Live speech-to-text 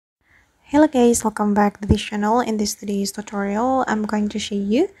Hello guys, welcome back to this channel. In this today's tutorial, I'm going to show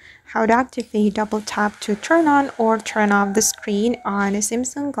you how to activate double tap to turn on or turn off the screen on a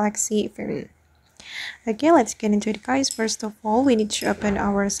Samsung Galaxy phone. Okay, let's get into it guys. First of all, we need to open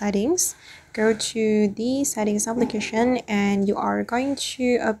our settings. Go to the settings application and you are going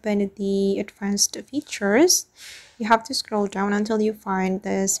to open the advanced features. You have to scroll down until you find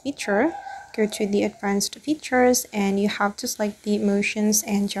this feature. Go to the advanced features and you have to select the motions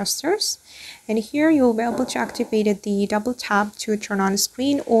and gestures, and here you will be able to activate the double tap to turn on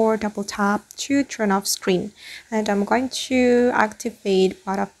screen or double tap to turn off screen, and I'm going to activate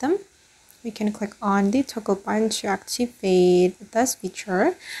both of them. We can click on the toggle button to activate this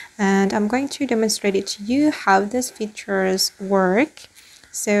feature, and I'm going to demonstrate it to you how these features work.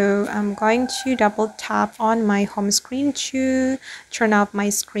 So I'm going to double tap on my home screen to turn off my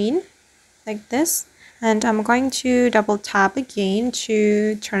screen like this, and I'm going to double tap again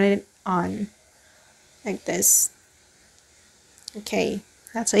to turn it on like this. Okay,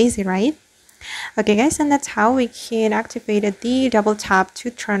 that's so easy, right? Okay guys, and that's how we can activate the double tap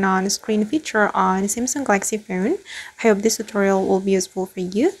to turn on screen feature on Samsung Galaxy phone. I hope this tutorial will be useful for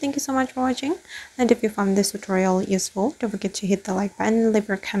you. Thank you so much for watching, and if you found this tutorial useful, don't forget to hit the like button, leave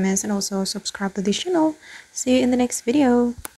your comments, and also subscribe to this channel. See you in the next video.